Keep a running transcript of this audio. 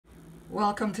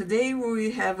Welcome. Today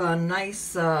we have a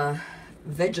nice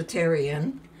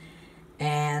vegetarian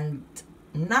and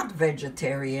not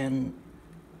vegetarian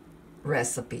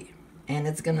recipe, and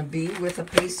it's gonna be with a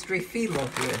pastry phyllo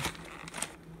here.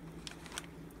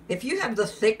 If you have the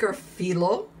thicker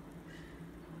phyllo,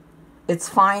 it's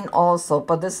fine also,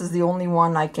 but this is the only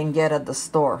one I can get at the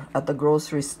store, at the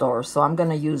grocery store, so I'm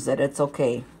gonna use it. It's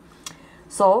okay.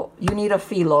 So you need a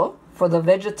phyllo for the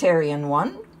vegetarian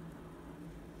one,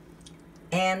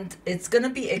 and it's gonna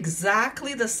be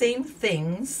exactly the same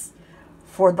things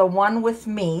for the one with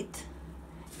meat,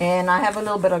 and I have a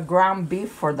little bit of ground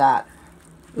beef for that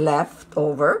left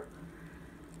over.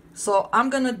 So I'm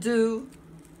gonna do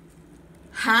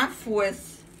half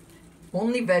with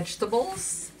only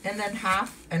vegetables and then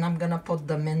half, and I'm gonna put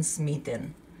the minced meat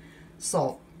in.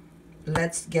 So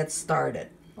let's get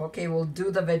started. Okay, we'll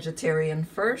do the vegetarian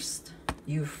first.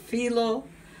 You phyllo.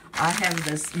 I have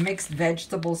this mixed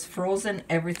vegetables frozen.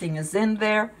 Everything is in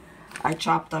there. I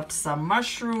chopped up some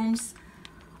mushrooms.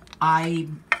 I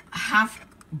half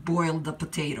boiled the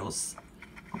potatoes.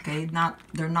 Okay,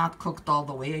 they're not cooked all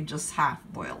the way, just half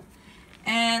boiled.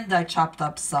 And I chopped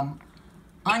up some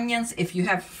onions. If you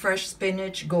have fresh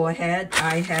spinach, go ahead.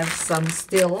 I have some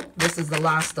still. This is the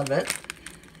last of it,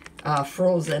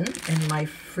 frozen in my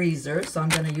freezer, so I'm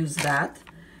gonna use that.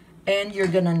 And you're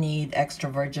gonna need extra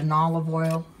virgin olive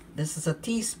oil. This is a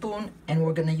teaspoon, and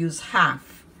we're gonna use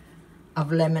half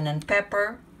of lemon and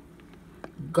pepper,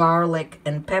 garlic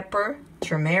and pepper,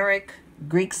 turmeric,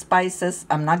 Greek spices.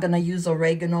 I'm not gonna use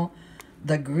oregano.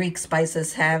 The Greek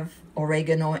spices have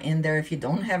oregano in there. If you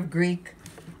don't have Greek,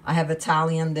 I have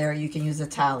Italian there. You can use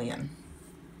Italian.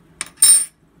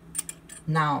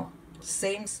 Now,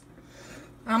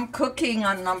 I'm cooking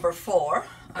on number 4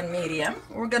 on medium.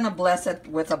 We're gonna bless it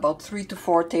with about 3 to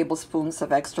 4 tablespoons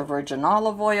of extra virgin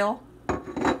olive oil,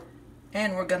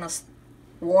 and we're gonna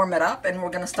warm it up, and we're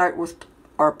gonna start with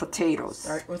our potatoes.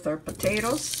 Start with our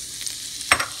potatoes.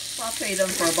 Saute them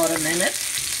for about a minute.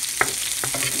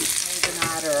 We're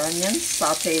gonna add our onions.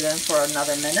 Saute them for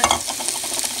another minute.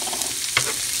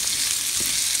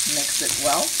 Mix it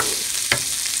well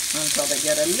until they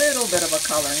get a little bit of a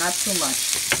color, not too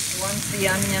much. Once the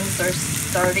onions are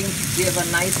starting to give a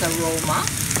nice aroma,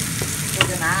 we're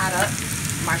gonna add up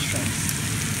mushrooms.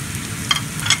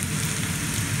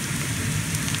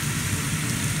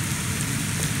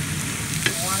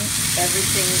 Once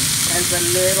everything has a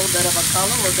little bit of a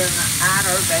color, we're gonna add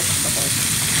our vegetables.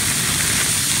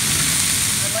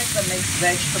 I like the mixed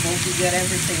vegetables, you get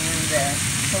everything in there.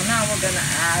 So now we're gonna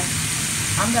add,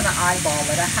 I'm gonna eyeball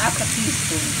it, a half a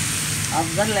teaspoon of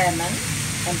the lemon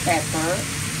and pepper,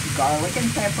 garlic and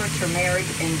pepper, turmeric,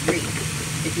 and Greek.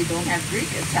 If you don't have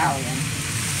Greek, Italian.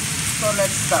 So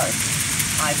let's start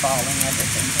eyeballing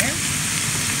everything here.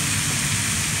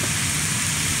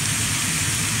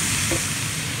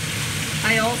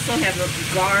 I also have a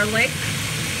garlic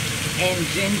and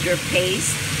ginger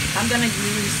paste. I'm gonna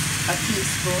use a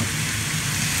teaspoon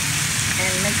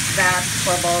and mix that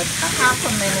for about a half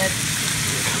a minute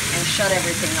and shut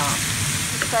everything off.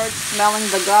 Start smelling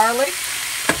the garlic,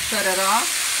 shut it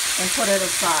off, and put it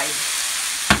aside,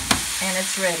 and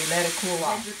it's ready. Let it cool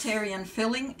off. Vegetarian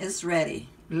filling is ready.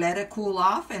 Let it cool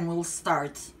off, and we'll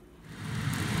start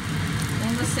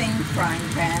in the same frying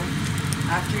pan.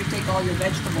 After you take all your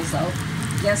vegetables out,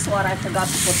 guess what? I forgot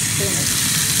to put spinach.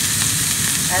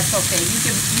 That's okay.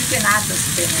 You can add the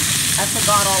spinach. I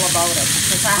forgot all about it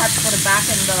because I had to put it back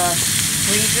in the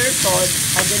freezer, so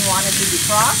I didn't want it to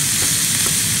defrost,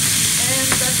 and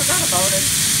I forgot about it.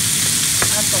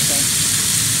 That's okay.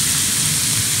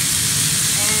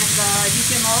 You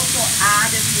can also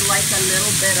add, if you like, a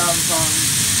little bit of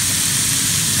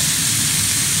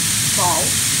salt,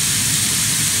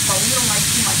 but we don't like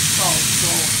too much salt,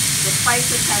 so the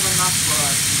spices have enough for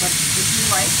us, but if you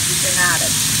like, you can add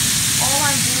it. All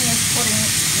I'm doing is putting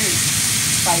Greek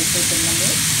spices in the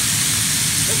meat,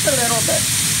 just a little bit.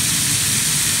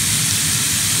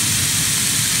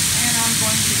 And I'm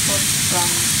going to put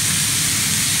some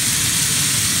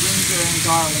ginger and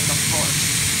garlic, of course.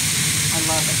 I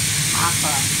love it. Half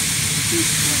a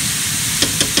teaspoon.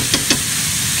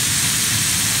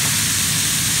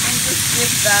 And just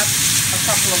give that a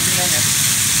couple of minutes.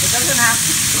 It doesn't have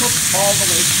to cook all the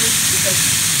way through because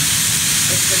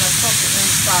it's going to cook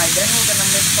inside. Then we're going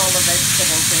to mix all the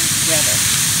vegetables in together.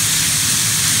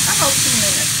 About 2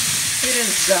 minutes. It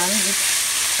is done.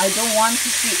 I don't want to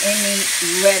see any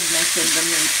redness in the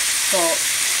meat. So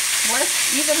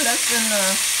even less than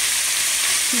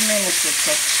 2 minutes it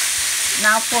took.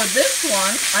 Now for this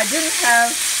one, I didn't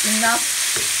have enough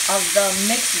of the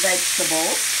mixed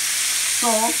vegetables, so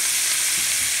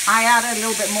I added a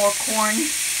little bit more corn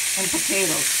and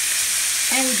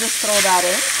potatoes. And we just throw that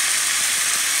in.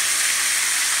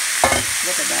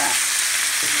 Look at that.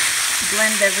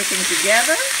 Blend everything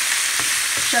together.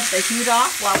 Shut the heat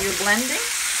off while you're blending.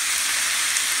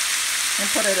 And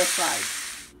put it aside.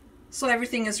 So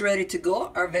everything is ready to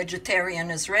go. Our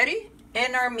vegetarian is ready.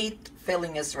 And our meat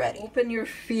filling is ready. Open your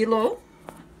phyllo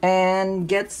and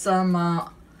get some,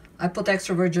 I put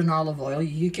extra virgin olive oil.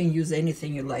 You can use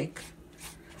anything you like.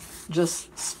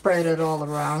 Just spread it all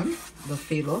around the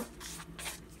phyllo.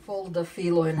 Fold the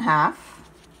phyllo in half.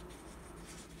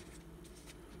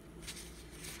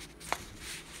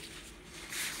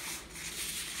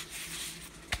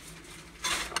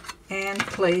 And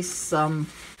place some,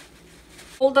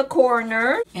 fold the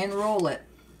corner and roll it.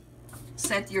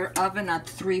 Set your oven at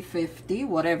 350,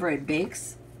 whatever it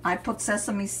bakes. I put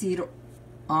sesame seed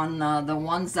on the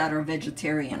ones that are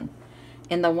vegetarian.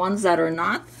 And the ones that are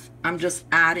not, I'm just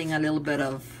adding a little bit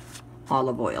of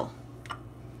olive oil.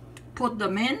 Put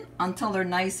them in until they're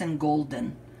nice and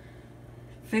golden.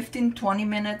 15-20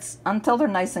 minutes until they're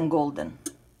nice and golden.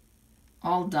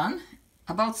 All done.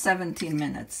 About 17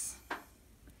 minutes.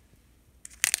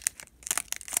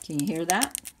 Can you hear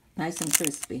that? Nice and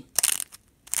crispy.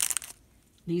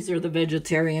 These are the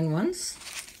vegetarian ones.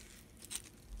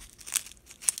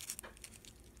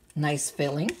 Nice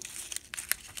filling.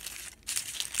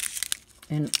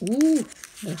 And ooh,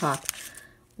 they're hot.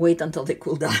 Wait until they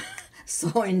cool down.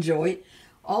 So enjoy.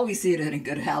 Always eat it in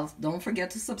good health. Don't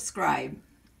forget to subscribe.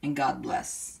 And God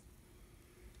bless.